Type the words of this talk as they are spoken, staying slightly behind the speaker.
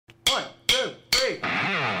3.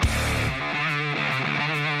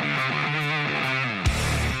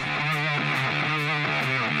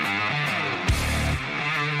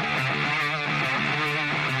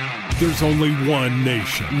 There's only one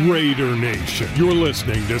nation, Raider Nation. You're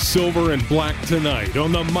listening to Silver and Black tonight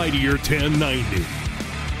on the Mightier 1090.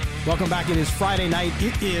 Welcome back. It is Friday night.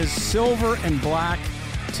 It is Silver and Black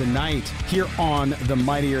tonight here on the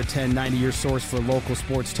Mightier 1090, your source for local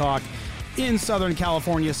sports talk in Southern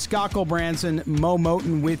California. Scott Branson, Mo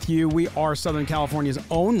Moten with you. We are Southern California's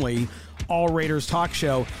only all Raiders talk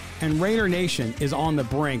show, and Raider Nation is on the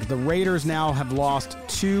brink. The Raiders now have lost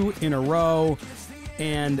 2 in a row,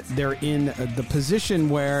 and they're in the position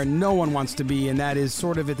where no one wants to be, and that is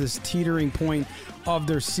sort of at this teetering point of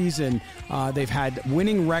their season. They've had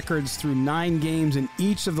winning records through 9 games in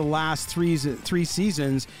each of the last three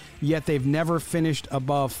seasons, yet they've never finished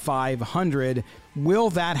above 500. Will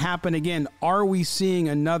that happen again? Are we seeing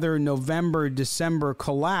another November, December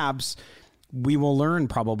collapse? We will learn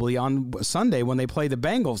probably on Sunday when they play the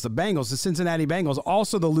Bengals. The Cincinnati Bengals,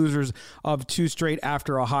 also the losers of 2 straight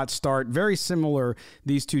after a hot start. Very similar,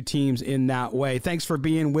 these two teams in that way. Thanks for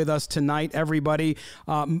being with us tonight, everybody.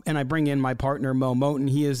 And I bring in my partner, Mo Moten.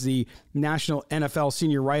 He is the national NFL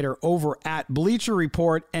senior writer over at Bleacher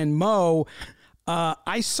Report. And Mo,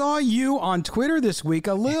 I saw you on Twitter this week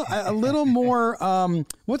a little more,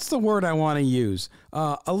 what's the word I want to use?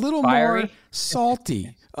 A little fiery? More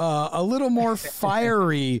salty. A little more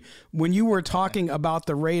fiery when you were talking about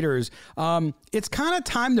the Raiders. It's kind of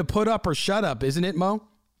time to put up or shut up, isn't it, Mo?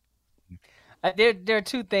 There are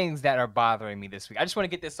 2 things that are bothering me this week. I just want to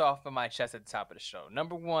get this off of my chest at the top of the show.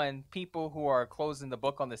 Number one, people who are closing the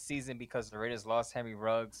book on the season because the Raiders lost Henry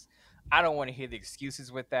Ruggs. I don't want to hear the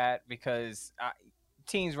excuses with that because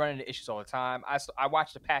teams run into issues all the time. I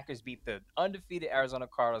watched the Packers beat the undefeated Arizona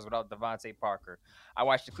Cardinals without Devontae Parker. I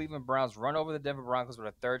watched the Cleveland Browns run over the Denver Broncos with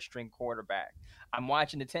a 3rd-string quarterback. I'm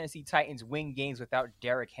watching the Tennessee Titans win games without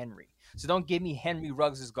Derrick Henry. So don't give me Henry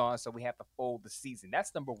Ruggs is gone, so we have to fold the season.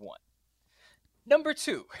 That's number one. Number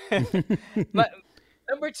 2. But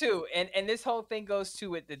number 2, and this whole thing goes to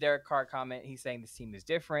with the Derek Carr comment. He's saying this team is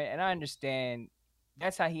different, and I understand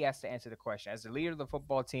that's how he has to answer the question. As the leader of the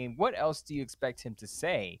football team, what else do you expect him to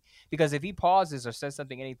say? Because if he pauses or says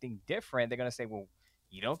anything different, they're going to say, well,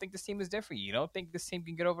 you don't think this team is different? You don't think this team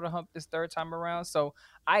can get over the hump this 3rd time around? So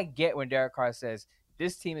I get when Derek Carr says,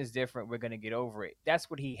 this team is different, we're going to get over it. That's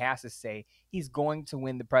what he has to say. He's going to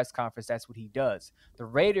win the press conference. That's what he does. The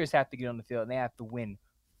Raiders have to get on the field, and they have to win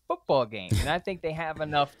football games. And I think they have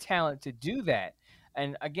enough talent to do that.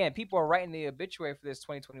 And again, people are writing the obituary for this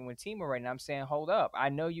 2021 team right now. I'm saying, hold up. I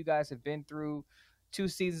know you guys have been through 2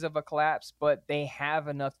 seasons of a collapse, but they have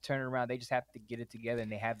enough to turn it around. They just have to get it together, and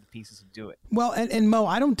they have the pieces to do it. Well, and Mo,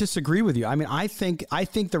 I don't disagree with you. I mean, I think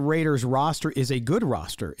the Raiders roster is a good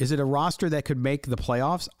roster. Is it a roster that could make the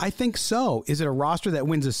playoffs? I think so. Is it a roster that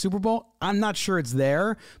wins a Super Bowl? I'm not sure it's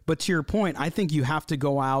there, but to your point, I think you have to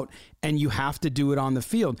go out and you have to do it on the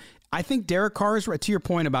field. I think Derek Carr is right. To your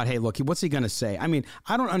point about, hey, look, what's he going to say? I mean,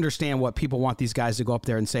 I don't understand what people want these guys to go up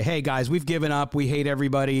there and say, hey, guys, we've given up. We hate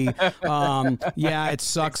everybody. Yeah, it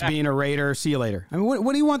sucks being a Raider. See you later. I mean,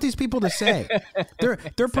 what do you want these people to say? They're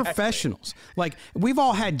exactly. Professionals. Like, we've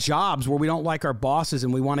all had jobs where we don't like our bosses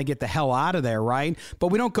and we want to get the hell out of there, right? But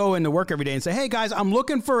we don't go into work every day and say, hey, guys, I'm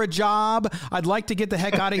looking for a job. I'd like to get the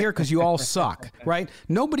heck out of here because you all suck, right?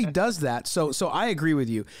 Nobody does that. So I agree with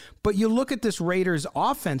you. But you look at this Raiders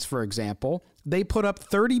offense, for example, they put up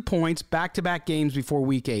 30 points back-to-back games before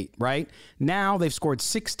week 8, right? Now they've scored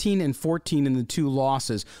 16 and 14 in the 2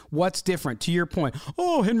 losses. What's different? To your point,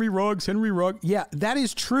 oh, Henry Ruggs. Yeah, that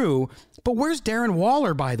is true. But where's Darren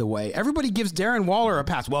Waller, by the way? Everybody gives Darren Waller a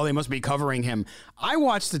pass. Well, they must be covering him. I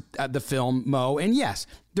watched the film, Mo, and yes,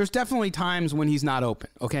 there's definitely times when he's not open,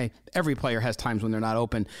 okay? Every player has times when they're not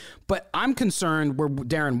open. But I'm concerned where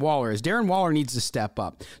Darren Waller is. Darren Waller needs to step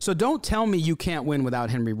up. So don't tell me you can't win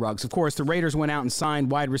without Henry Ruggs. Of course, the Raiders went out and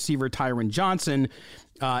signed wide receiver Tyron Johnson.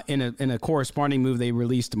 In a corresponding move, they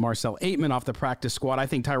released Marcel Aitman off the practice squad. I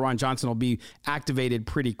think Tyron Johnson will be activated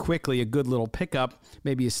pretty quickly. A good little pickup,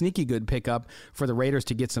 maybe a sneaky good pickup for the Raiders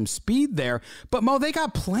to get some speed there. But, Mo, they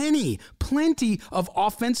got plenty of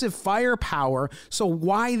offensive firepower. So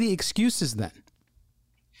why the excuses then?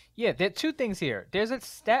 Yeah, there are 2 things here. There's a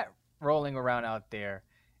stat rolling around out there,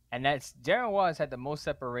 and that's Darren Waller has had the most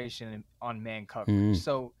separation on man coverage.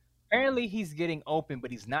 So apparently he's getting open,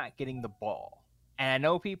 but he's not getting the ball. And I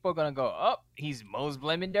know people are going to go, oh, Mo's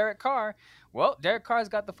blaming Derek Carr. Well, Derek Carr's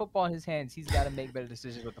got the football in his hands. He's got to make better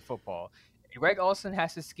decisions with the football. Greg Olsen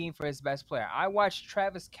has to scheme for his best player. I watched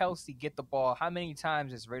Travis Kelce get the ball. How many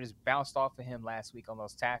times has Raiders bounced off of him last week on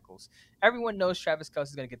those tackles? Everyone knows Travis Kelce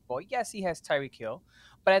is going to get the ball. Yes, he has Tyreek Hill,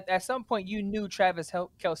 but at some point you knew Travis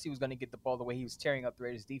Kelce was going to get the ball the way he was tearing up the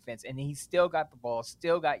Raiders defense, and he still got the ball,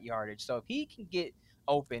 still got yardage. So if he can get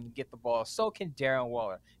open, get the ball, so can Darren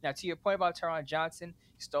Waller. Now, to your point about Taron Johnson,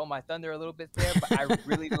 you stole my thunder a little bit there, but I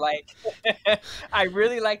really like I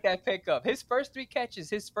really like that pickup. His first three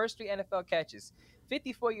NFL catches,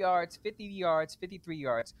 54 yards, 50 yards, 53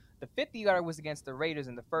 yards. The 50-yarder was against the Raiders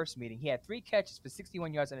in the first meeting. He had 3 catches for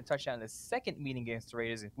 61 yards and a touchdown in the second meeting against the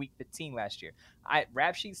Raiders in Week 15 last year.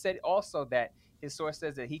 Rap Sheet said also that his source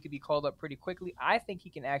says that he could be called up pretty quickly. I think he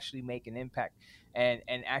can actually make an impact and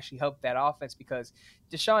actually help that offense because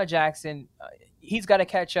Deshaun Jackson, he's got to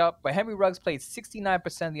catch up. But Henry Ruggs played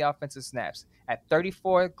 69% of the offensive snaps. At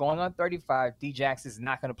 34, going on 35, D. Jackson is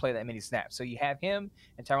not going to play that many snaps. So you have him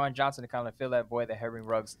and Taron Johnson to kind of fill that void that Henry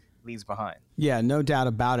Ruggs leaves behind. Yeah, no doubt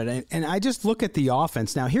about it. And I just look at the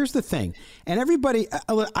offense. Now, here's the thing. And everybody,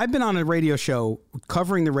 I've been on a radio show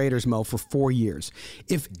covering the Raiders, Mo, for 4 years.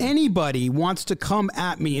 If anybody wants to come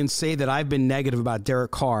at me and say that I've been negative about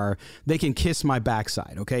Derek Carr, they can kiss my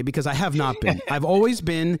backside, okay? Because I have not been. I've always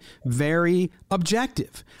been very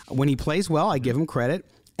objective. When he plays well, I give him credit.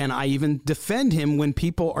 And I even defend him when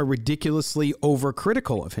people are ridiculously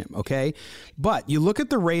overcritical of him, okay? But you look at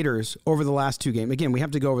the Raiders over the last 2 games. Again, we have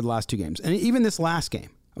to go over the last 2 games. And even this last game,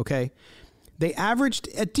 okay? They averaged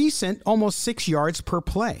a decent almost 6 yards per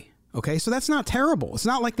play, okay? So that's not terrible. It's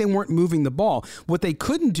not like they weren't moving the ball. What they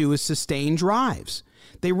couldn't do is sustain drives.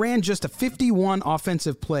 They ran just a 51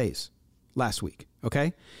 offensive plays last week,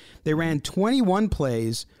 okay? They ran 21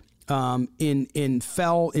 plays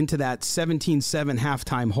fell into that 17-7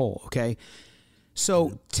 halftime hole, okay?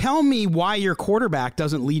 So tell me why your quarterback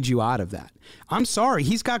doesn't lead you out of that. I'm sorry,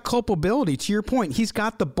 he's got culpability. To your point, he's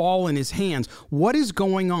got the ball in his hands. What is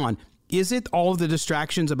going on? Is it all of the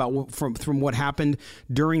distractions from what happened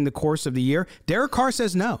during the course of the year? Derek Carr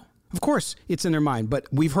says no. Of course, it's in their mind, but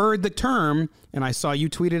we've heard the term, and I saw you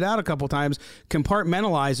tweet it out a couple times,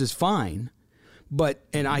 compartmentalize is fine.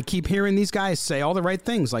 And I keep hearing these guys say all the right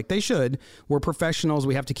things like they should. We're professionals.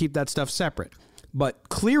 We have to keep that stuff separate. But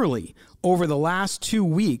clearly, over the last 2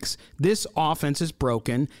 weeks, this offense is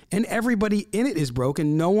broken and everybody in it is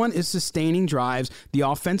broken. No one is sustaining drives. The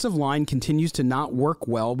offensive line continues to not work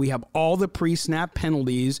well. We have all the pre-snap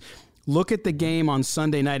penalties. Look at the game on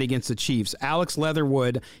Sunday night against the Chiefs. Alex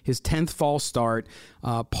Leatherwood, his 10th false start.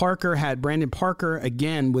 Brandon Parker,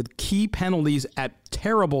 again, with key penalties at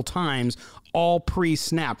terrible times, all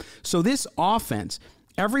pre-snap. So this offense,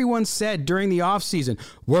 everyone said during the offseason,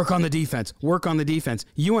 work on the defense, work on the defense.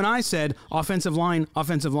 You and I said offensive line,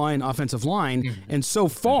 offensive line, offensive line. Mm-hmm. And so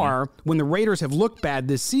far, when the Raiders have looked bad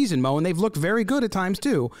this season, Mo, and they've looked very good at times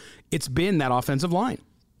too, it's been that offensive line.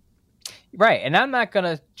 Right, and I'm not going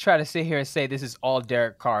to try to sit here and say this is all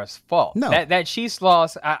Derek Carr's fault. No. That Chiefs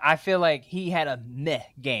loss, I feel like he had a meh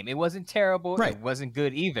game. It wasn't terrible. Right. It wasn't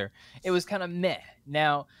good either. It was kind of meh.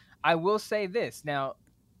 Now, I will say this. Now,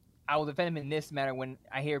 I will defend him in this matter when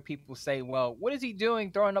I hear people say, well, what is he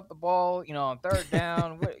doing throwing up the ball, on third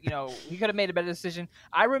down? He could have made a better decision.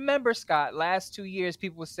 I remember, Scott, last 2 years,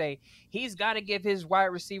 people would say he's got to give his wide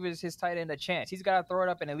receivers, his tight end, a chance. He's got to throw it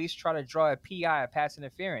up and at least try to draw a PI, a pass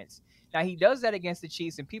interference. Now, he does that against the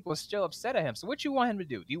Chiefs, and people are still upset at him. So what you want him to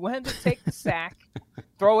do? Do you want him to take the sack,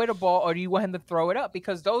 throw it a ball, or do you want him to throw it up?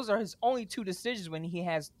 Because those are his only 2 decisions when he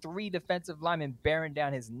has 3 defensive linemen bearing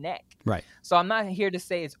down his neck. Right. So I'm not here to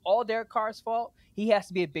say it's all Derek Carr's fault. He has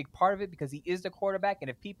to be a big part of it because he is the quarterback. And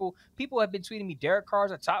if people have been tweeting me, Derek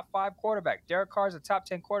Carr's a top 5 quarterback. Derek Carr's a top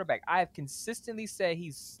 10 quarterback. I have consistently said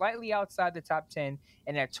he's slightly outside the top 10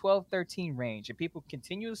 in that 12-13 range. And people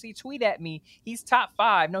continuously tweet at me, he's top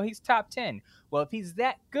 5. No, he's top 10. Well, if he's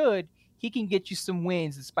that good, he can get you some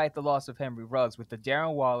wins despite the loss of Henry Ruggs with the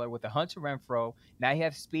Darren Waller, with the Hunter Renfrow. Now you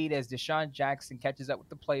have speed as Deshaun Jackson catches up with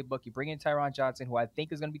the playbook. You bring in Taron Johnson, who I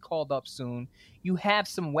think is going to be called up soon. You have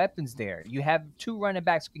some weapons there. You have 2 running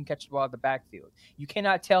backs who can catch the ball at the backfield. You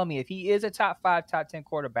cannot tell me if he is a top 5, top 10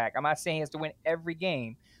 quarterback. I'm not saying he has to win every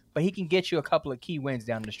game, but he can get you a couple of key wins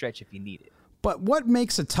down the stretch if you need it. But what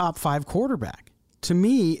makes a top 5 quarterback? To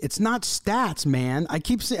me, it's not stats, man. I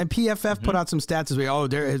keep saying PFF put out some stats as well.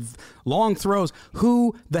 There is long throws.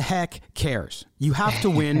 Who the heck cares? You have to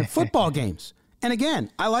win football games. And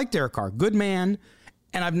again, I like Derek Carr, good man,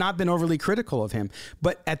 and I've not been overly critical of him.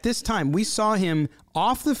 But at this time, we saw him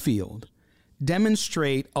off the field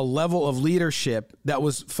demonstrate a level of leadership that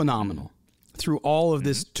was phenomenal through all of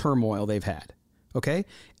this turmoil they've had. Okay,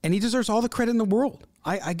 and he deserves all the credit in the world.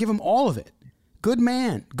 I give him all of it. Good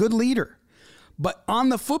man, good leader. But on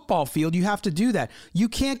the football field, you have to do that. You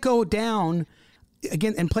can't go down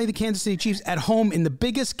again and play the Kansas City Chiefs at home in the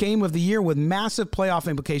biggest game of the year with massive playoff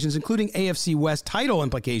implications, including AFC West title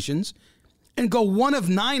implications, and go 1 of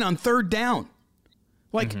 9 on third down.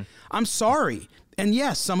 Like, I'm sorry. And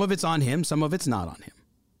yes, some of it's on him, some of it's not on him.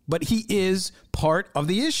 But he is part of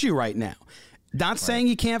the issue right now. Not saying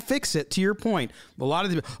he can't fix it, to your point. A lot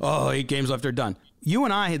of the 8 games left, they're done. You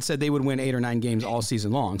and I had said they would win 8 or 9 games all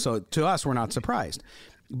season long. So to us, we're not surprised.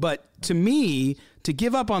 But to me, to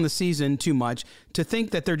give up on the season too much, to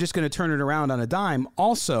think that they're just going to turn it around on a dime,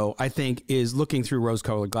 also, I think, is looking through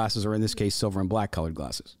rose-colored glasses, or in this case, silver and black-colored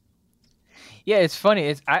glasses. Yeah, it's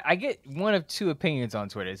funny. I get one of two opinions on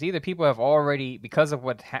Twitter. It's either people have already, because of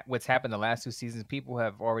what's happened the last 2 seasons, people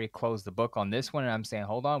have already closed the book on this one, and I'm saying,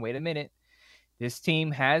 hold on, wait a minute. This team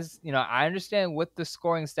has, I understand what the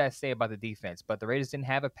scoring stats say about the defense, but the Raiders didn't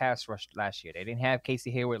have a pass rush last year. They didn't have Casey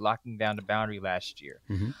Hayward locking down the boundary last year.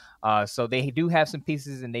 So they do have some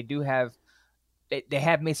pieces, and they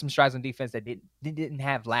have made some strides on defense that they didn't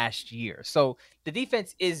have last year. So the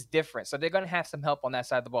defense is different. So they're going to have some help on that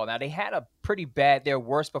side of the ball. Now, they had a pretty their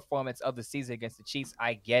worst performance of the season against the Chiefs.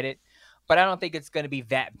 I get it. But I don't think it's going to be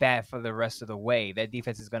that bad for the rest of the way. That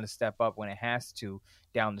defense is going to step up when it has to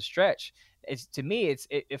down the stretch. To me,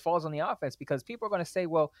 it falls on the offense, because people are going to say,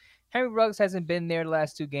 well, Henry Ruggs hasn't been there the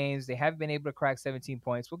last 2 games. They haven't been able to crack 17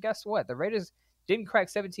 points. Well, guess what? The Raiders didn't crack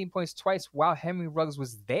 17 points twice while Henry Ruggs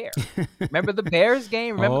was there. Remember the Bears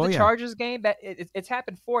game? Remember the Chargers game? That it's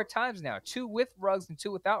happened 4 times now, 2 with Ruggs and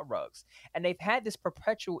 2 without Ruggs. And they've had this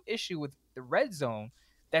perpetual issue with the red zone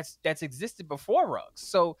that's existed before Ruggs.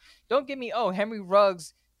 So don't give me, Henry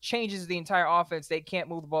Ruggs changes the entire offense. They can't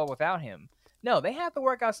move the ball without him. No, they have to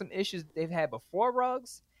work out some issues they've had before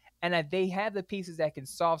Ruggs, and that they have the pieces that can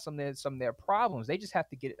solve some of their problems. They just have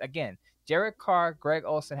to get it. Again, Derek Carr, Greg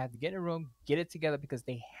Olsen have to get in a room, get it together, because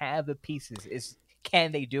they have the pieces.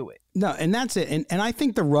 Can they do it? No, and that's it. And I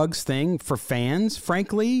think the Ruggs thing for fans,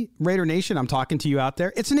 frankly, Raider Nation, I'm talking to you out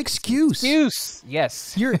there, it's an excuse.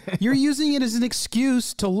 Yes. You're using it as an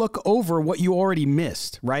excuse to look over what you already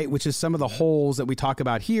missed, right? Which is some of the holes that we talk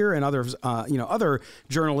about here, and others, other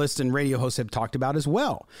journalists and radio hosts have talked about as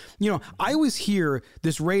well. I always hear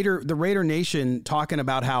the Raider Nation talking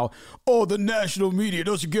about how, the national media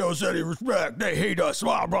doesn't give us any respect. They hate us,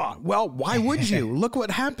 blah, blah. Well, why would you? Look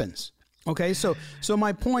what happens. Okay, so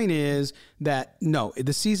my point is that no,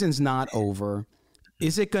 the season's not over.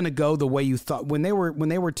 Is it going to go the way you thought when they were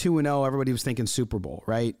 2-0? Everybody was thinking Super Bowl,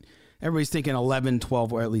 right? Everybody's thinking 11,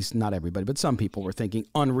 12, or at least not everybody, but some people were thinking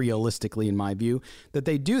unrealistically, in my view, that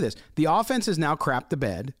they do this. The offense has now crapped the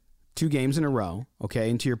bed 2 games in a row. Okay,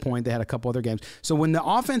 and to your point, they had a couple other games. So when the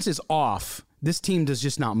offense is off, this team does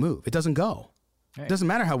just not move. It doesn't go. Right. It doesn't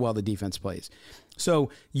matter how well the defense plays. So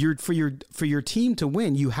for your team to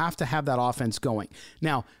win, you have to have that offense going.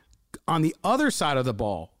 Now, on the other side of the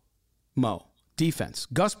ball, defense.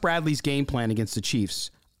 Gus Bradley's game plan against the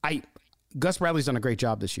Chiefs. Gus Bradley's done a great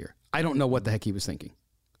job this year. I don't know what the heck he was thinking.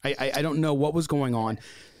 I don't know what was going on.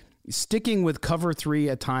 Sticking with cover 3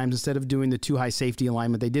 at times instead of doing the 2 high safety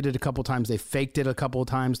alignment. They did it a couple times. They faked it a couple of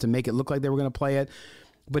times to make it look like they were going to play it.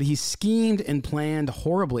 But he schemed and planned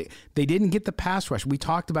horribly. They didn't get the pass rush. We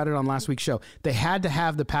talked about it on last week's show. They had to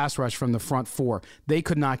have the pass rush from the front 4. They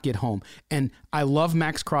could not get home. And I love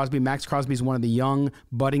Max Crosby. Max Crosby is one of the young,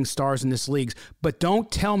 budding stars in this league. But don't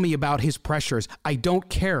tell me about his pressures. I don't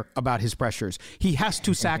care about his pressures. He has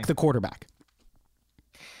to sack the quarterback.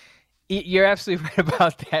 You're absolutely right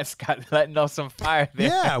about that, Scott, letting off some fire there.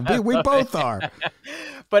 Yeah, we both are.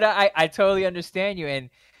 But I totally understand you. And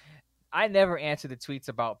I never answer the tweets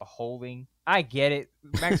about the holding. I get it.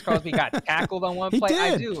 Max Crosby got tackled on one play.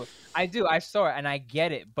 I do. I saw it, and I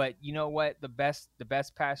get it. But you know what? The best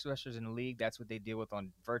pass rushers in the league, that's what they deal with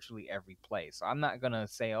on virtually every play. So I'm not going to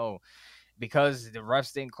say, because the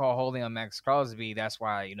refs didn't call holding on Max Crosby, that's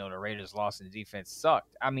why, the Raiders lost and the defense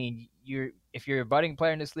sucked. I mean, if you're a budding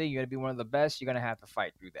player in this league, you're going to be one of the best, you're going to have to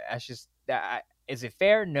fight through that. That's just that. Is it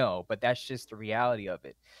fair? No, but that's just the reality of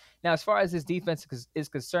it. Now, as far as this defense is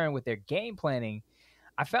concerned with their game planning,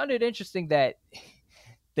 I found it interesting that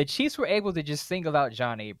the Chiefs were able to just single out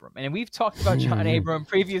John Abram. And we've talked about John Abram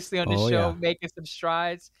previously on the show, making some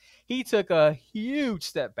strides. He took a huge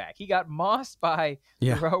step back. He got mossed by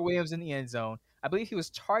Darrell Williams in the end zone. I believe he was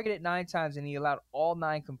targeted 9 times and he allowed all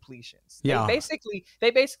 9 completions. Yeah.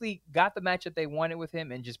 They basically got the matchup they wanted with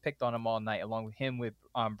him and just picked on him all night, along with him with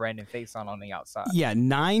Brandon Faison on the outside. Yeah,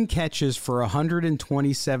 9 catches for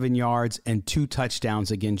 127 yards and 2 touchdowns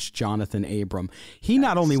against Jonathan Abram. He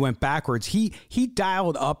not only went backwards, he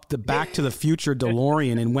dialed up the Back to the Future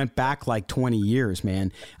DeLorean and went back like 20 years,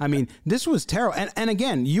 man. I mean, this was terrible. And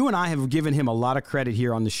again, you and I have given him a lot of credit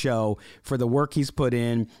here on the show for the work he's put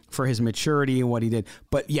in, for his maturity and what he did.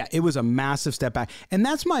 But yeah, it was a massive step back. And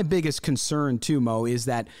that's my biggest concern too, Mo, is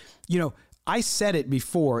that, I said it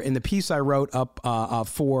before in the piece I wrote up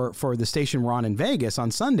for the station we're on in Vegas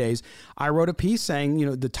on Sundays. I wrote a piece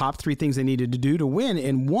saying, the top 3 things they needed to do to win.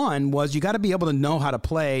 And one was you got to be able to know how to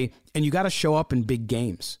play and you got to show up in big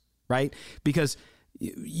games, right? Because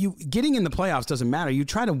you getting in the playoffs doesn't matter. You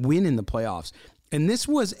try to win in the playoffs. And this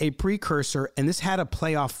was a precursor, and this had a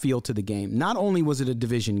playoff feel to the game. Not only was it a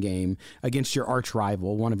division game against your arch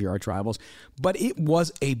rival, one of your arch rivals, but it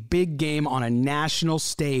was a big game on a national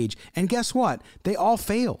stage. And guess what? They all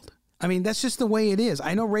failed. I mean, that's just the way it is.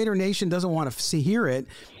 I know Raider Nation doesn't want to hear it,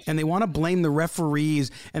 and they want to blame the referees,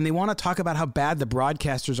 and they want to talk about how bad the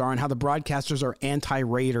broadcasters are and how the broadcasters are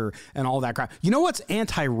anti-Raider and all that crap. You know what's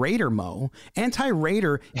anti-Raider, Mo?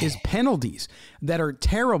 Anti-Raider is penalties that are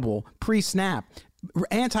terrible pre-snap.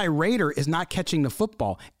 Anti-Raider is not catching the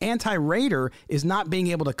football. Anti-Raider is not being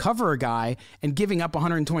able to cover a guy and giving up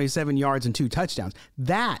 127 yards and 2 touchdowns.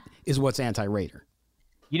 That is what's anti-Raider.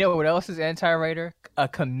 You know what else is anti-Raider? A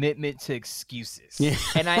commitment to excuses. Yeah.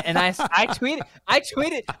 And I tweeted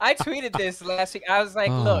this last week. I was like,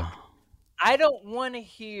 look, I don't want to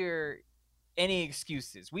hear any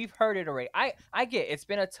excuses. We've heard it already. I get it's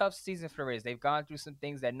been a tough season for the Raiders. They've gone through some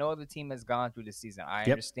things that no other team has gone through this season. I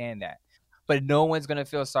understand that. But no one's going to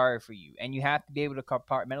feel sorry for you. And you have to be able to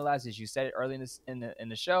compartmentalize, as you said it early in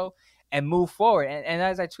the show, and move forward. And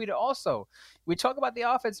as I tweeted also, we talk about the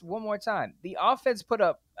offense one more time. The offense put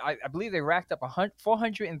up, I believe they racked up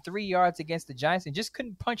 403 yards against the Giants and just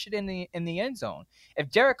couldn't punch it in the end zone. If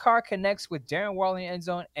Derek Carr connects with Darren Waller in the end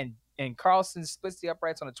zone and Carlson splits the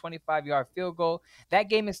uprights on a 25-yard field goal, that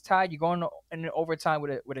game is tied. You're going in overtime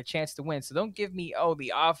with a chance to win. So don't give me,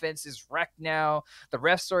 the offense is wrecked now. The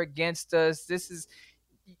refs are against us.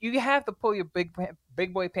 You have to pull your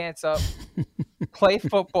big boy pants up, play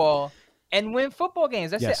football, and win football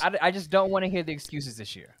games. That's it. I just don't want to hear the excuses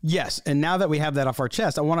this year. Yes, and now that we have that off our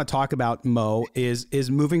chest, I want to talk about, Mo, is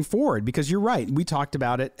moving forward, because you're right. We talked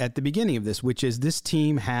about it at the beginning of this, which is this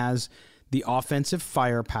team has the offensive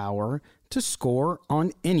firepower to score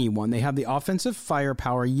on anyone. They have the offensive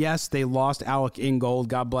firepower. Yes, they lost Alec Ingold.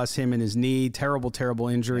 God bless him and his knee. Terrible, terrible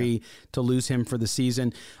injury to lose him for the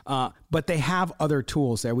season. But they have other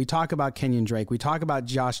tools there. We talk about Kenyon Drake. We talk about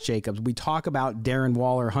Josh Jacobs. We talk about Darren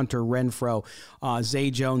Waller, Hunter Renfrow,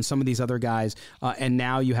 Zay Jones, some of these other guys. And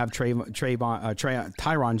now you have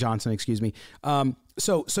Tyron Johnson, excuse me.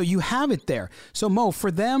 So you have it there. So, Mo, for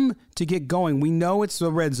them to get going, we know it's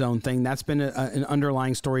the red zone thing. That's been an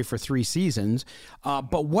underlying story for 3 seasons.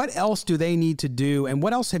 But what else do they need to do? And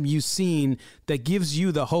what else have you seen that gives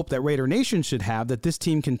you the hope that Raider Nation should have that this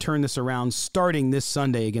team can turn this around starting this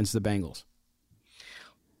Sunday against the Bengals?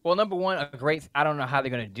 Well, number one, I don't know how they're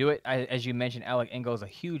going to do it. As you mentioned, Alec Ingold is a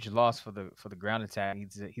huge loss for the ground attack.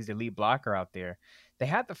 He's the lead blocker out there. They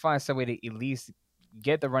have to find some way to at least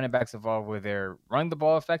get the running backs involved where they're running the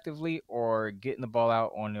ball effectively or getting the ball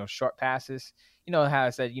out on short passes. You know how I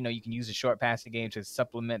said, you can use a short passing game to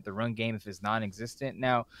supplement the run game if it's non-existent.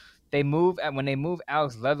 Now, when they move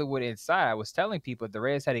Alex Leatherwood inside, I was telling people the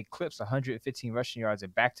Raiders had eclipsed 115 rushing yards in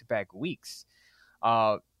back-to-back weeks.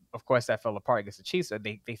 Of course, that fell apart against the Chiefs. So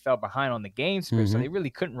they fell behind on the game script, so they really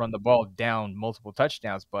couldn't run the ball down multiple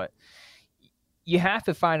touchdowns. But you have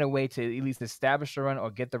to find a way to at least establish the run or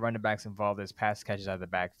get the running backs involved as pass catches out of the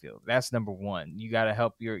backfield. That's number one. You got to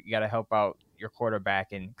help out your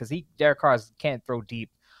quarterback, and because Derek Carr can't throw deep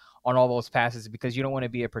on all those passes because you don't want to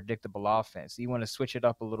be a predictable offense. You want to switch it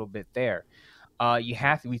up a little bit there.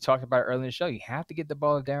 We talked about it earlier in the show. You have to get the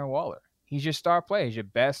ball to Darren Waller. He's your star player. He's your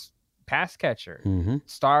best pass catcher. Mm-hmm.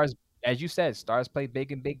 Stars, as you said, stars play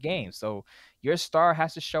big in big games. So your star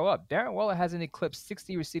has to show up. Darren Waller hasn't eclipsed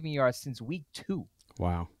 60 receiving yards since week 2.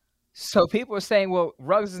 Wow. So people are saying, well,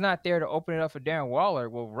 Ruggs is not there to open it up for Darren Waller.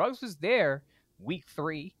 Well, Ruggs was there week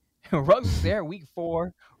 3. Ruggs was there week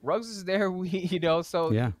 4. Ruggs is there,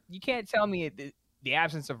 so you can't tell me the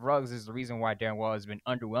absence of Ruggs is the reason why Darren Waller has been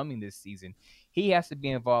underwhelming this season. He has to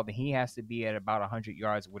be involved, and he has to be at about 100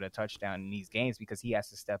 yards with a touchdown in these games because he has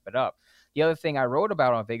to step it up. The other thing I wrote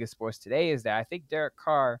about on Vegas Sports Today is that I think Derek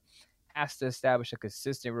Carr has to establish a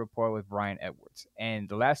consistent rapport with Brian Edwards. And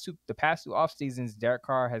the past two off seasons, Derek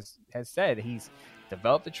Carr has said he's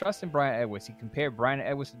developed the trust in Brian Edwards. He compared Brian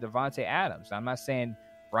Edwards to Davante Adams. I'm not saying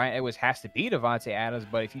Brian Edwards has to be Davante Adams,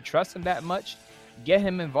 but if you trust him that much, get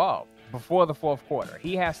him involved before the fourth quarter.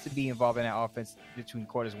 He has to be involved in that offense between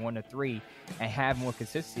quarters 1 to 3 and have more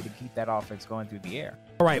consistency to keep that offense going through the air.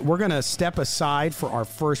 All right, we're going to step aside for our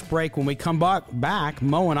first break. When we come back,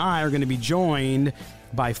 Mo and I are going to be joined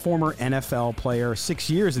by former NFL player, 6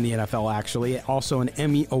 years in the NFL actually, also an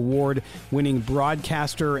Emmy Award-winning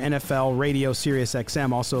broadcaster, NFL radio, Sirius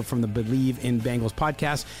XM, also from the Believe in Bengals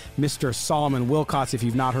podcast, Mr. Solomon Wilcots. If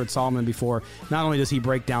you've not heard Solomon before, not only does he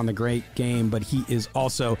break down the great game, but he is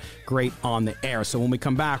also great on the air. So when we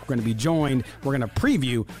come back, we're going to be joined. We're going to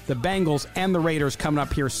preview the Bengals and the Raiders coming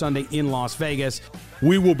up here Sunday in Las Vegas.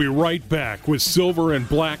 We will be right back with Silver and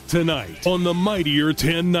Black tonight on the Mightier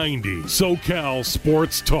 1090 SoCal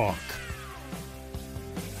Sports Talk.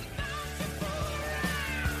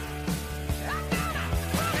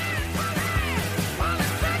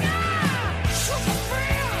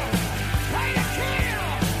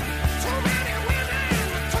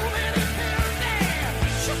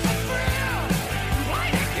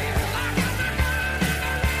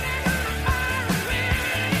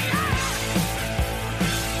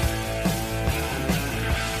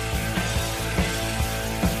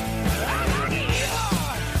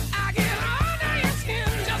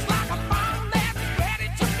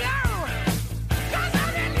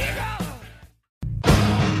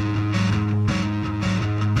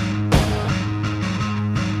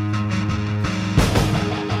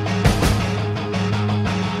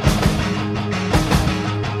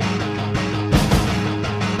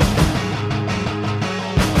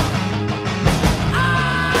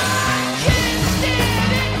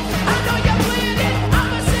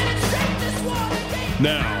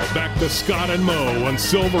 Scott and Mo on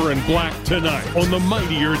Silver and Black tonight on the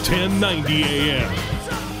Mightier 1090 AM.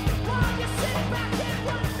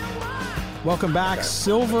 Welcome back,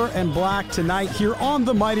 Silver and Black tonight here on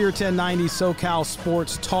the Mightier 1090 SoCal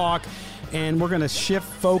Sports Talk. And we're going to shift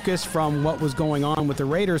focus from what was going on with the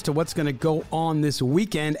Raiders to what's going to go on this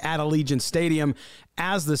weekend at Allegiant Stadium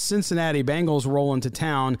as the Cincinnati Bengals roll into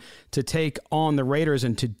town to take on the Raiders.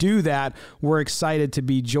 And to do that, we're excited to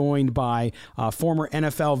be joined by former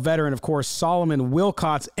NFL veteran, of course, Solomon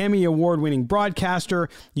Wilcots, Emmy Award-winning broadcaster.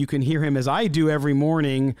 You can hear him as I do every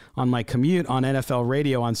morning on my commute on NFL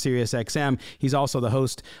radio on Sirius XM. He's also the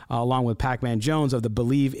host, along with Pac-Man Jones, of the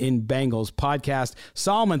Believe in Bengals podcast.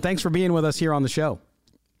 Solomon, thanks for being with us here on the show.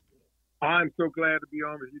 I'm so glad to be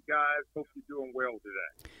on with you guys. Hope you're doing well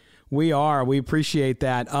today. We are. We appreciate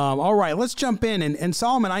that. All right, let's jump in. And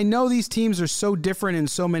Solomon, I know these teams are so different in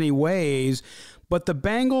so many ways, but the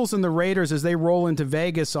Bengals and the Raiders, as they roll into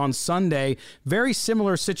Vegas on Sunday, very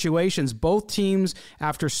similar situations. Both teams,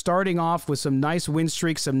 after starting off with some nice win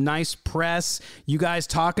streaks, some nice press, you guys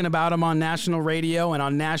talking about them on national radio and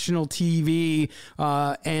on national TV,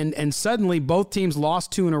 and suddenly both teams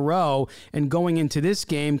lost 2 in a row and going into this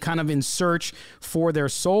game kind of in search for their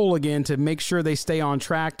soul again to make sure they stay on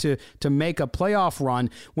track to make a playoff run.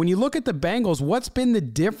 When you look at the Bengals, what's been the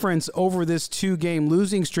difference over this 2-game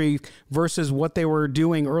losing streak versus what they were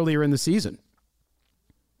doing earlier in the season?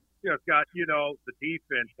 Yeah, Scott, the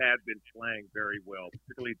defense had been playing very well,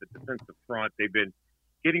 particularly the defensive front. They've been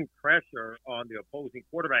getting pressure on the opposing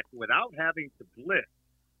quarterback without having to blitz.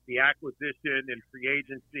 The acquisition and free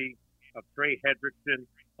agency of Trey Hendrickson,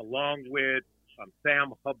 along with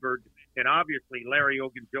Sam Hubbard, and obviously Larry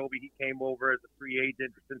Ogunjobi, he came over as a free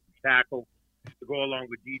agent, defensive tackle, to go along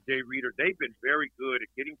with DJ Reader. They've been very good at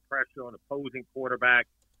getting pressure on opposing quarterbacks.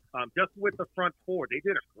 Just with the front four, they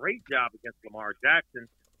did a great job against Lamar Jackson,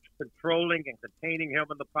 controlling and containing him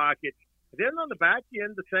in the pocket. And then on the back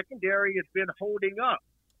end, the secondary has been holding up.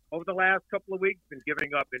 Over the last couple of weeks, been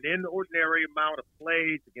giving up an inordinary amount of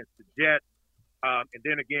plays against the Jets, and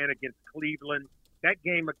then again against Cleveland. That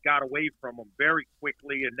game got away from them very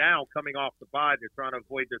quickly, and now coming off the bye, they're trying to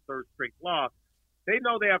avoid their third straight loss. They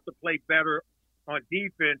know they have to play better on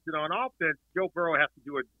defense, and on offense, Joe Burrow has to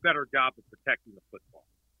do a better job of protecting the football.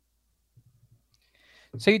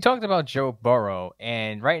 So you talked about Joe Burrow,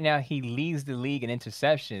 and right now he leads the league in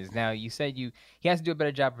interceptions. Now, you said he has to do a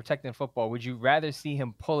better job protecting football. Would you rather see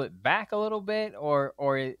him pull it back a little bit, or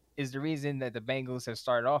is the reason that the Bengals have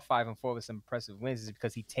started off 5-4 with some impressive wins is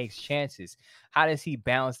because he takes chances? How does he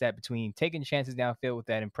balance that between taking chances downfield with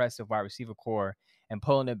that impressive wide receiver core and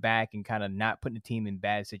pulling it back and kind of not putting the team in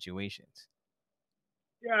bad situations?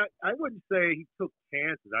 Yeah, I wouldn't say he took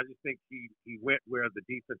chances. I just think he went where the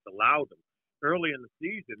defense allowed him. Early in the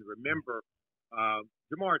season, remember,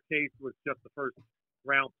 Jamar Chase was just the first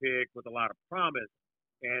round pick with a lot of promise,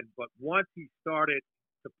 but once he started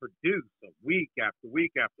to produce week after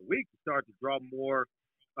week after week, he started to draw more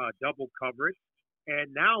double coverage.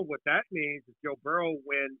 And now what that means is Joe Burrow,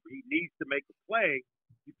 when he needs to make a play,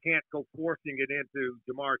 you can't go forcing it into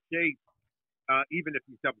Jamar Chase, even if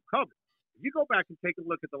he's double covered. If you go back and take a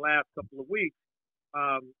look at the last couple of weeks,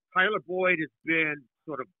 Tyler Boyd has been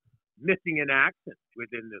sort of missing in action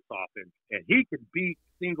within this offense, and he can beat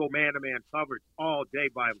single man-to-man coverage all day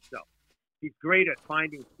by himself. He's great at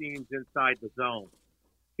finding seams inside the zone.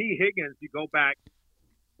 T. Higgins, you go back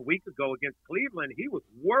a week ago against Cleveland, he was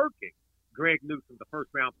working Greg Newsome, the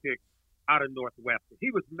first-round pick out of Northwestern. He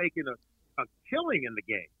was making a killing in the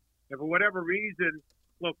game. And for whatever reason,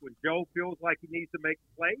 look, when Joe feels like he needs to make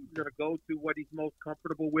a play, he's going to go to what he's most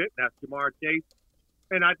comfortable with. That's Jamar Chase.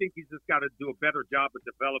 And I think he's just got to do a better job of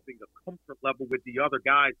developing a comfort level with the other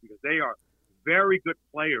guys because they are very good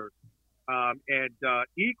players and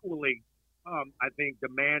equally, I think,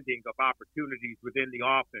 demanding of opportunities within the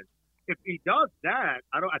offense. If he does that,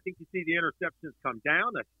 I think you see the interceptions come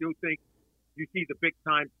down. I still think you see the big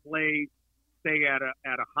time plays stay at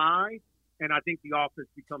a high, and I think the offense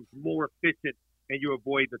becomes more efficient and you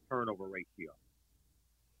avoid the turnover ratio.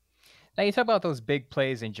 Now, you talk about those big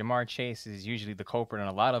plays, and Jamar Chase is usually the culprit on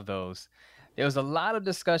a lot of those. There was a lot of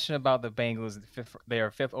discussion about the Bengals,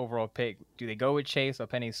 their fifth overall pick. Do they go with Chase or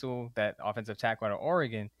Penei Sewell, that offensive tackle out of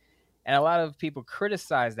Oregon? And a lot of people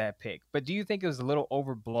criticize that pick. But do you think it was a little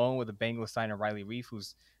overblown with the Bengals signing Riley Reif,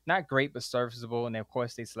 who's not great but serviceable? And, of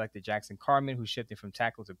course, they selected Jackson Carman, who shifted from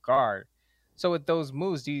tackle to guard. So with those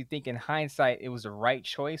moves, do you think in hindsight it was the right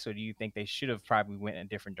choice, or do you think they should have probably went in a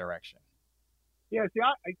different direction? Yeah, see,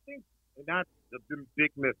 I think that's the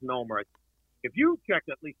big misnomer. If you check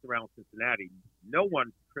at least around Cincinnati, no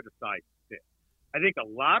one criticized the pick. I think a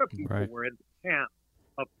lot of people were in the camp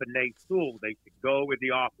of Penei Sewell. They should go with the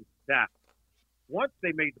offensive tackle. Once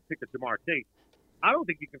they made the pick of Jamar Chase, I don't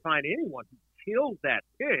think you can find anyone who kills that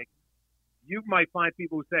pick. You might find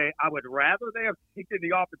people who say, I would rather they have taken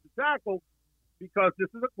the offensive tackle because this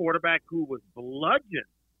is a quarterback who was bludgeoned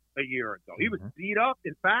a year ago. He was beat up.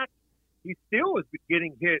 In fact, he still is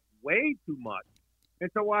getting hit way too much. And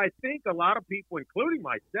so I think a lot of people, including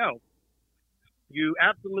myself, you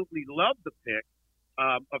absolutely love the pick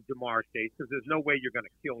of Jamar Chase because there's no way you're going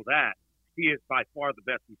to kill that. He is by far the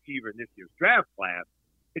best receiver in this year's draft class.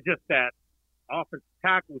 It's just that offensive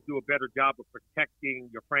tackles do a better job of protecting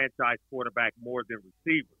your franchise quarterback more than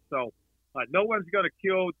receivers. So no one's going to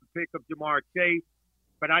kill the pick of Jamar Chase,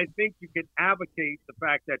 but I think you can advocate the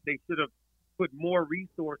fact that they should have put more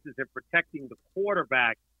resources in protecting the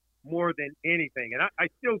quarterback more than anything. And I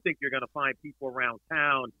still think you're going to find people around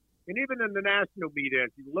town, and even in the national media,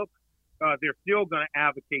 as you look, they're still going to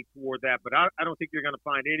advocate toward that. But I don't think you're going to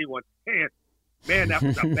find anyone saying, man, that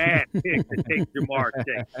was a bad pick to take Jamar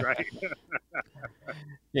Chase, right?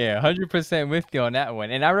 Yeah, 100% with you on that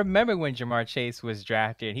one. And I remember when Jamar Chase was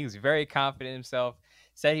drafted, he was very confident in himself,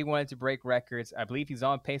 said he wanted to break records. I believe he's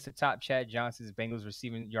on pace to top Chad Johnson's Bengals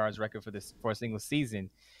receiving yards record for a single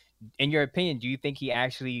season. In your opinion, do you think he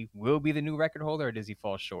actually will be the new record holder, or does he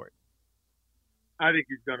fall short? I think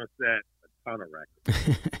he's going to set a ton of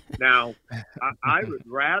records. Now, I would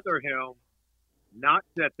rather him not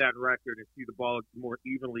set that record and see the ball more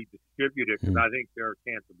evenly distributed because I think their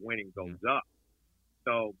chance of winning goes up.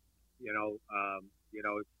 So,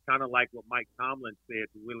 it's kind of like what Mike Tomlin said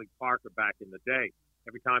to Willie Parker back in the day.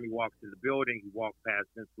 Every time he walks in the building, he walks past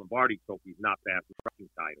Vince Lombardi trophies, not past the rushing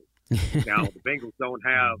titles. Now, the Bengals don't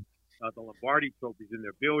have the Lombardi trophies in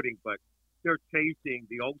their building, but they're chasing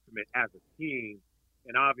the ultimate as a team.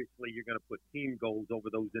 And obviously, you're going to put team goals over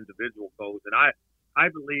those individual goals. And I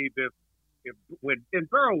believe when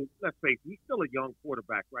Burrow, let's face it, he's still a young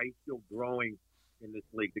quarterback, right? He's still growing in this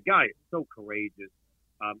league. The guy is so courageous.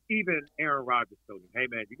 Even Aaron Rodgers told him, hey,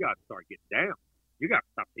 man, you got to start getting down. You got to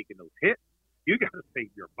stop taking those hits. You got to save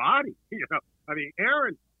your body. I mean,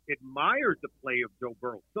 Aaron admires the play of Joe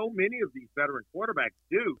Burrow. So many of these veteran quarterbacks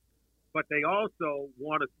do, but they also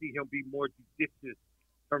want to see him be more judicious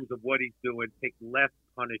in terms of what he's doing, take less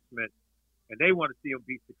punishment, and they want to see him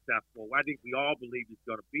be successful. I think we all believe he's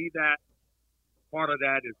going to be that. Part of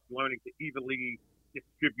that is learning to evenly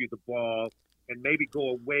distribute the ball and maybe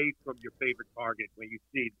go away from your favorite target when you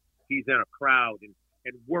see he's in a crowd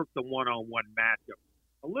and work the one-on-one matchup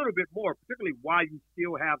a little bit more, particularly while you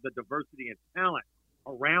still have the diversity and talent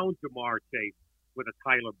around Jamar Chase with a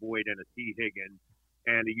Tyler Boyd and a T. Higgins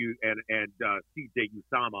and C.J.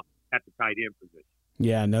 Uzomah at the tight end position.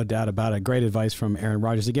 Yeah, no doubt about it. Great advice from Aaron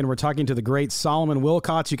Rodgers. Again, we're talking to the great Solomon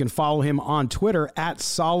Wilcots. You can follow him on Twitter at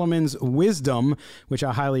Solomon's Wisdom, which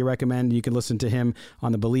I highly recommend. You can listen to him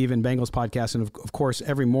on the Believe in Bengals podcast and, of course,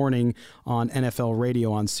 every morning on NFL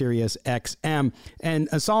radio on Sirius XM. And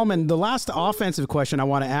Solomon, the last offensive question I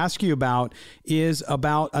want to ask you about is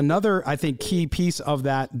about another, I think, key piece of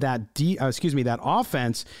that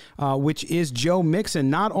offense, which is Joe Mixon.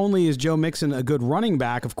 Not only is Joe Mixon a good running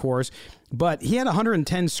back, of course, but he had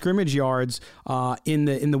 110 scrimmage yards in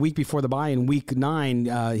the week before the bye in week 9.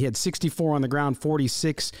 He had 64 on the ground,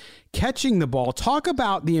 46 catching the ball. Talk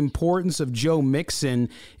about the importance of Joe Mixon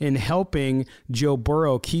in helping Joe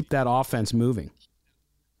Burrow keep that offense moving.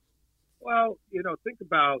 Well, think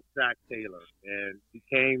about Zach Taylor, and he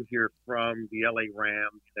came here from the LA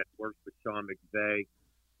Rams that worked with Sean McVay.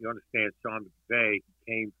 You understand Sean McVay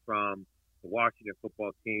came from the Washington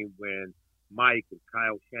football team when Mike and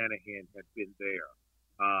Kyle Shanahan had been there.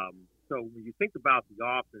 So when you think about the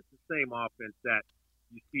offense, the same offense that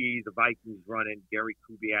you see the Vikings running, Gary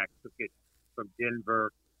Kubiak took it from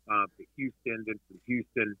Denver to Houston, then from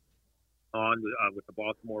Houston on with the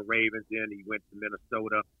Baltimore Ravens. Then he went to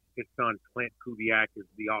Minnesota. His son, Clint Kubiak, is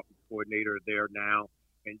the offense coordinator there now.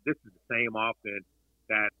 And this is the same offense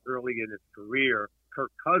that early in his career,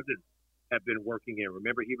 Kirk Cousins had been working in.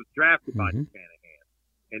 Remember, he was drafted by Shanahan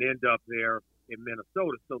and end up there in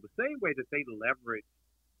Minnesota. So the same way that they leverage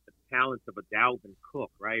the talents of a Dalvin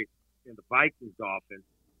Cook, right, in the Vikings offense,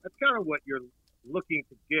 that's kind of what you're looking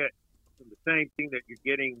to get from the same thing that you're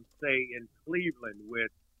getting, say, in Cleveland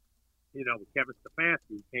with, Kevin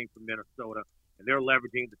Stefanski, who came from Minnesota, and they're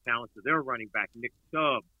leveraging the talents of their running back, Nick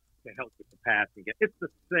Chubb, to help with the passing game. It's the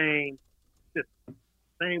same system,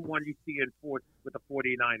 same one you see with the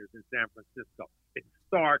 49ers in San Francisco. It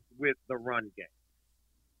starts with the run game.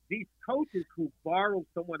 These coaches who borrow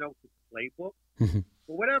someone else's playbook, for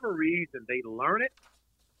whatever reason, they learn it,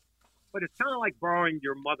 but it's kind of like borrowing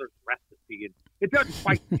your mother's recipe. And it doesn't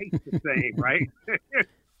quite taste the same, right?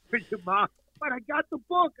 With your mom. But I got the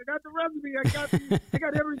book. I got the recipe. I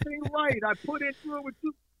got everything right. I put into it with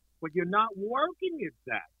you. But you're not working at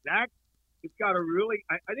that. It's got to really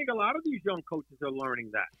 – I think a lot of these young coaches are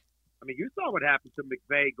learning that. I mean, you saw what happened to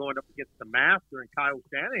McVay going up against the master and Kyle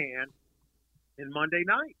Shanahan in Monday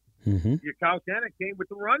night. Your Kyle Shanahan came with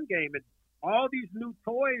the run game, and all these new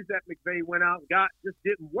toys that McVay went out and got just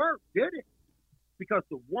didn't work, did it? Because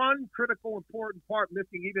the one critical, important part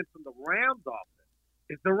missing even from the Rams offense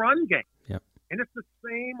is the run game. Yep. And it's the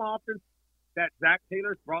same offense that Zach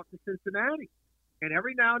Taylor's brought to Cincinnati. And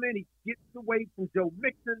every now and then he gets away from Joe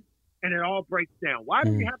Mixon, and it all breaks down. Why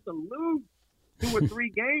do we have to lose 2 or 3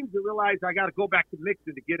 games to realize I got to go back to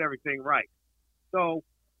Mixon to get everything right? So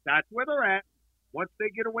that's where they're at. Once they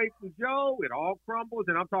get away from Joe, it all crumbles.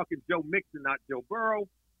 And I'm talking Joe Mixon, not Joe Burrow.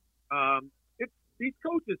 These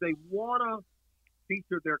coaches, they want to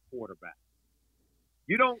feature their quarterback.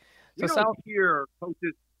 We don't hear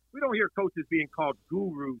coaches being called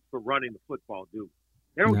gurus for running the football, do we?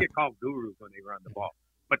 They don't get called gurus when they run the ball.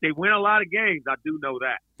 But they win a lot of games. I do know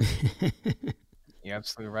that. You're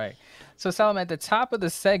absolutely right. So, Solomon, at the top of the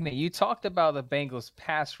segment, you talked about the Bengals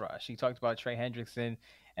pass rush. You talked about Trey Hendrickson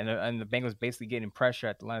and the Bengals basically getting pressure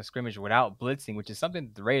at the line of scrimmage without blitzing, which is something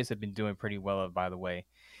that the Raiders have been doing pretty well of, by the way.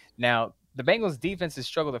 Now, the Bengals defense has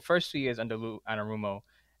struggled the first 2 years under Lou Anarumo.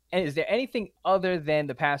 And is there anything other than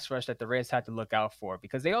the pass rush that the Raiders had to look out for?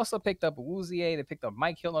 Because they also picked up Awuzie, they picked up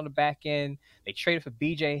Mike Hill on the back end. They traded for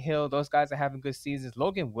B.J. Hill. Those guys are having good seasons.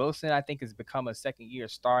 Logan Wilson, I think, has become a second-year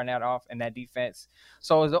star in that defense.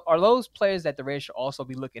 So are those players that the Raiders should also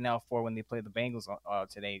be looking out for when they play the Bengals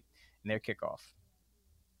today in their kickoff?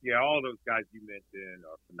 Yeah, all those guys you mentioned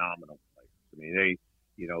are phenomenal players. I mean,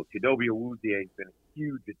 Chidobe Awuzie has been a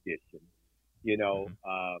huge addition.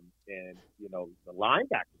 And the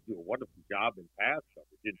linebackers do a wonderful job in pass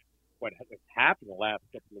coverage. And what has happened the last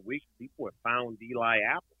couple of weeks, people have found Eli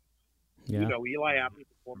Apple. Yeah. Eli Apple is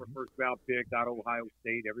a former first-round pick out of Ohio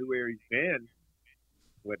State. Everywhere he's been,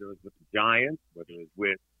 whether it's with the Giants, whether it's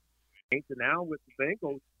with Saints, and now with the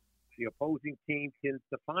Bengals, the opposing team tends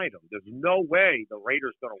to find him. There's no way the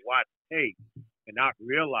Raiders going to watch tape and not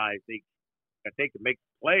realize that they can make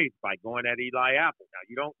plays by going at Eli Apple. Now,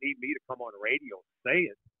 you don't need me to come on the radio and say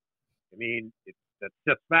it. I mean, that's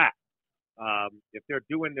just fact. If they're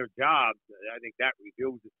doing their jobs, I think that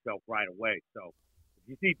reveals itself right away. So if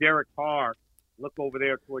you see Derek Carr look over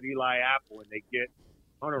there toward Eli Apple and they get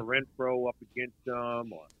Hunter Renfrow up against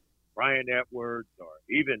them, or Brian Edwards, or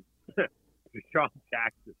even Deshaun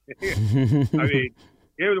Jackson, I mean,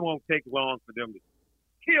 it won't take long for them to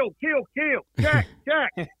kill,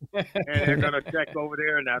 check. And they're going to check over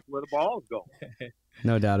there, and that's where the ball's going.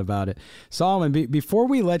 No doubt about it. Solomon, before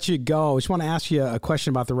we let you go, I just want to ask you a question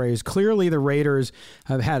about the Raiders. Clearly, the Raiders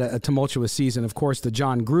have had a tumultuous season. Of course, the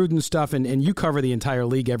John Gruden stuff, and you cover the entire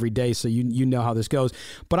league every day, so you know how this goes.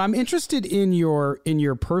 But I'm interested in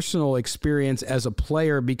your personal experience as a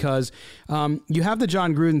player because you have the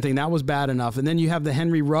John Gruden thing. That was bad enough. And then you have the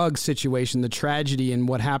Henry Ruggs situation, the tragedy and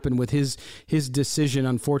what happened with his decision,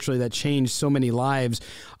 unfortunately, that changed so many lives.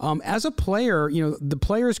 As a player, the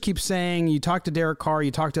players keep saying, you talk to Derek Carr,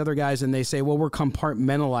 you talk to other guys, and they say, well, we're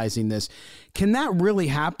compartmentalizing this. Can that really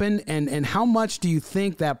happen? And how much do you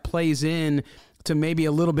think that plays in to maybe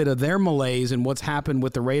a little bit of their malaise and what's happened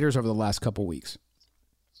with the Raiders over the last couple of weeks?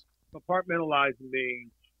 Compartmentalizing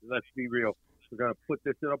means, let's be real, we're going to put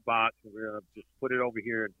this in a box and we're going to just put it over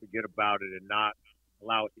here and forget about it and not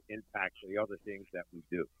allow it to impact the other things that we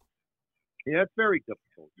do. Yeah, it's very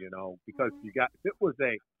difficult, because if it was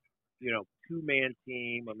a two-man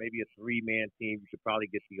team or maybe a three-man team, you could probably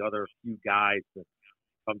get the other few guys to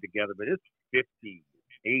come together. But it's 50,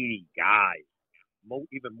 80 guys,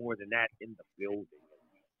 even more than that in the building.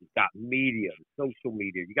 You've got media, social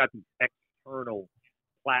media. You got these external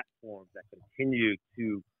platforms that continue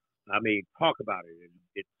to, talk about it. And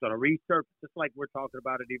it's going to resurface, just like we're talking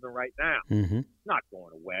about it even right now. Mm-hmm. It's not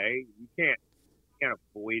going away. You can't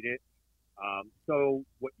avoid it. So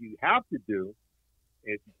what you have to do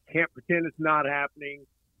is you can't pretend it's not happening.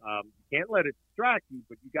 You can't let it distract you,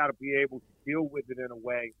 but you got to be able to deal with it in a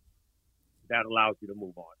way that allows you to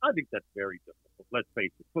move on. I think that's very difficult. Let's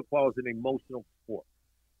face it. Football is an emotional sport.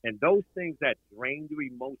 And those things that drain you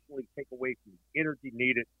emotionally take away from the energy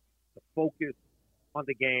needed to focus on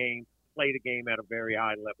the game, play the game at a very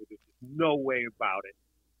high level. There's just no way about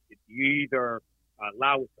it. You either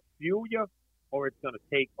allow it to fuel you or it's going to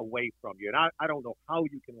take away from you. And I don't know how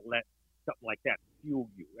you can let something like that fuel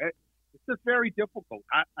you. It's just very difficult.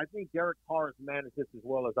 I think Derek Carr has managed this as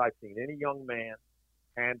well as I've seen any young man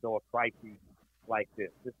handle a crisis like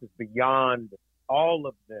this. This is beyond all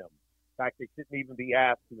of them. In fact, they shouldn't even be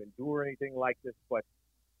asked to endure anything like this, but,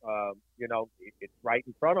 it's right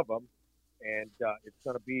in front of them, and it's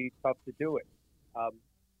going to be tough to do it.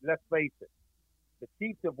 Let's face it. The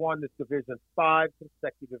Chiefs have won this division 5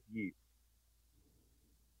 consecutive years.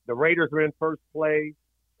 The Raiders are in first place.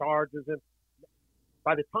 Chargers in.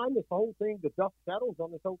 By the time this whole thing, the dust settles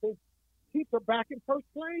on this whole thing, Chiefs are back in first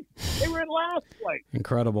place. They were in last place.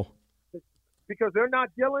 Incredible. Because they're not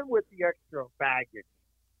dealing with the extra baggage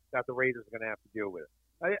that the Raiders are going to have to deal with.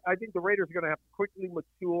 I think the Raiders are going to have to quickly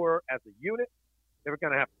mature as a unit. They're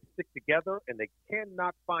going to have to stick together, and they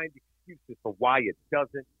cannot find excuses for why it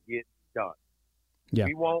doesn't get done. Yeah.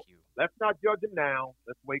 We won't. Let's not judge them now.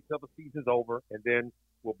 Let's wait till the season's over, and then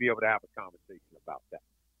we'll be able to have a conversation about that.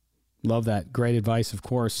 Love that. Great advice, of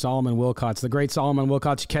course. Solomon Wilcots, the great Solomon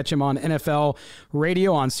Wilcots. You catch him on NFL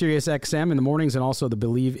radio on Sirius XM in the mornings and also the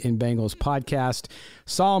Believe in Bengals podcast.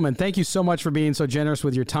 Solomon, thank you so much for being so generous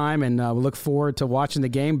with your time, and we look forward to watching the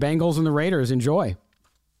game. Bengals and the Raiders. Enjoy.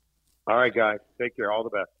 All right, guys. Take care. All the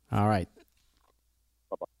best. All right.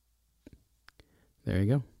 Bye-bye. There you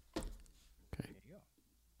go.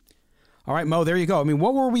 All right, Mo, there you go.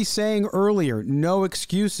 What were we saying earlier? No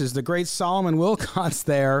excuses. The great Solomon Wilcots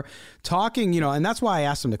there talking, and that's why I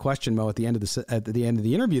asked him the question, Mo, at the end of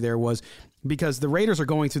the interview there was because the Raiders are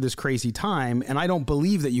going through this crazy time, and I don't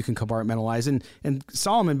believe that you can compartmentalize. And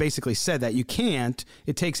Solomon basically said that you can't.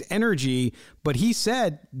 It takes energy, but he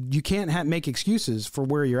said you can't make excuses for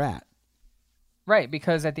where you're at. Right,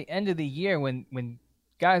 because at the end of the year, when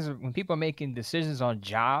people are making decisions on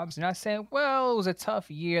jobs, they're not saying, well, it was a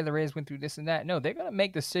tough year, the Raiders went through this and that. No, they're going to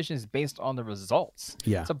make decisions based on the results.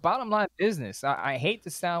 Yeah. It's a bottom line business. I hate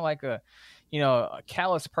to sound like a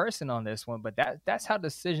callous person on this one, but that's how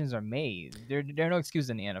decisions are made. There are no excuses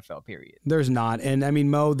in the NFL, period. There's not.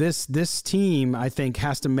 And Mo, this team, I think,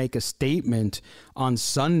 has to make a statement on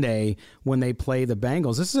Sunday when they play the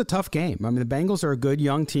Bengals. This is a tough game. The Bengals are a good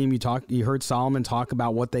young team. You heard Solomon talk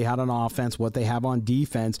about what they had on offense, what they have on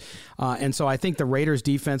defense. And so I think the Raiders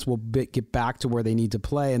defense will get back to where they need to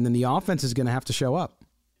play. And then the offense is going to have to show up.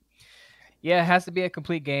 Yeah, it has to be a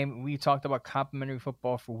complete game. We talked about complimentary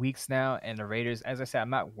football for weeks now, and the Raiders, as I said, I'm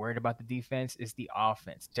not worried about the defense. It's the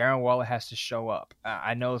offense. Darren Waller has to show up.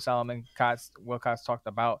 I know Solomon Wilcots talked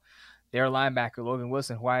about their linebacker, Logan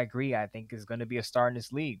Wilson, who I agree I think is going to be a star in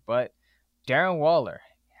this league, but Darren Waller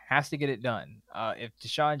has to get it done. If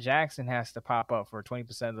Deshaun Jackson has to pop up for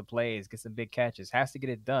 20% of the plays, get some big catches, has to get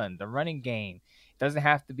it done. The running game Doesn't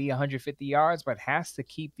have to be 150 yards, but has to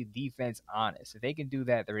keep the defense honest. If they can do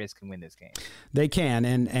that, the Raiders can win this game. They can,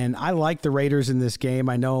 and I like the Raiders in this game.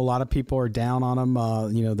 I know a lot of people are down on them,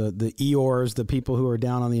 the Eeyores, the people who are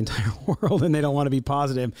down on the entire world, and they don't want to be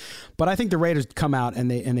positive. But I think the Raiders come out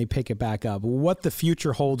and they pick it back up. What the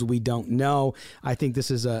future holds, we don't know. I think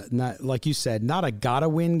this is not, like you said, not a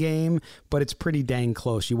gotta-win game, but it's pretty dang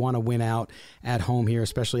close. You want to win out at home here,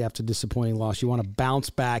 especially after disappointing loss. You want to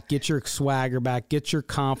bounce back, get your swagger back, get your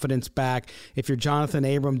confidence back. If you're Jonathan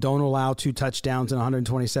Abram, don't allow 2 touchdowns and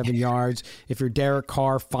 127 yards. If you're Derek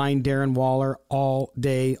Carr, find Darren Waller all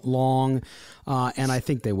day long, and I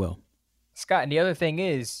think they will. Scott, and the other thing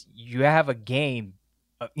is you have a game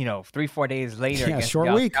 3-4 days later against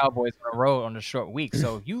the Cowboys on the road on a short week.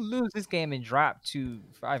 So if you lose this game and drop to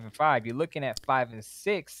 5-5, you're looking at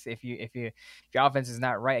 5-6 if your offense is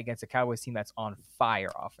not right against a Cowboys team that's on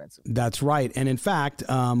fire offensively. That's right. And in fact,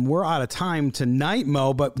 we're out of time tonight,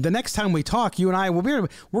 Mo, but the next time we talk, you and I we're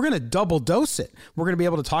going to double dose it. We're going to be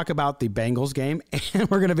able to talk about the Bengals game, and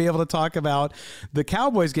we're going to be able to talk about the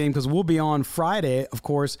Cowboys game, because we'll be on Friday, of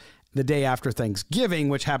course, the day after Thanksgiving,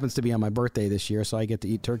 which happens to be on my birthday this year. So I get to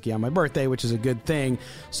eat turkey on my birthday, which is a good thing.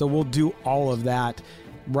 So we'll do all of that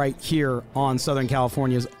right here on Southern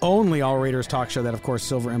California's only All Raiders talk show, that, of course,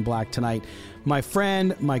 Silver and Black Tonight. My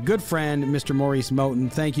friend, my good friend, Mr. Maurice Moton,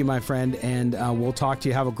 thank you, my friend. And we'll talk to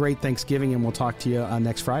you. Have a great Thanksgiving, and we'll talk to you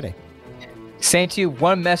next Friday. Same to you.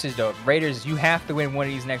 One message, though. Raiders, you have to win one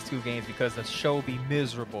of these next 2 games, because the show will be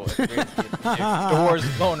miserable. Their doors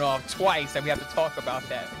blown off twice, and we have to talk about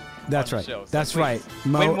that. That's right. So that's right.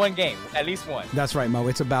 Mo, win one game, at least one. That's right, Mo.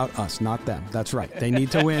 It's about us, not them. That's right. They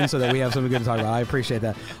need to win so that we have something good to talk about. I appreciate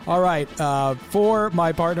that. All right. For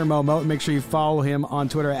my partner, Mo Moton, make sure you follow him on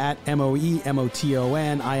Twitter at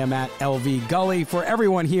MOEMOTON. I am at LV Gully. For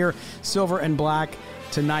everyone here, Silver and Black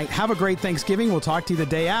Tonight, have a great Thanksgiving. We'll talk to you the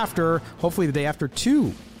day after, hopefully the day after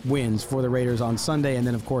 2 wins for the Raiders on Sunday, and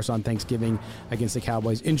then, of course, on Thanksgiving against the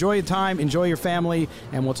Cowboys. Enjoy your time, enjoy your family,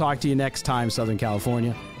 and we'll talk to you next time, Southern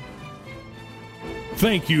California.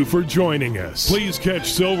 Thank you for joining us. Please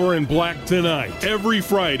catch Silver and Black Tonight every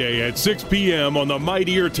Friday at 6 p.m. on the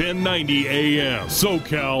Mightier 1090 AM.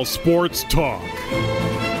 SoCal Sports Talk.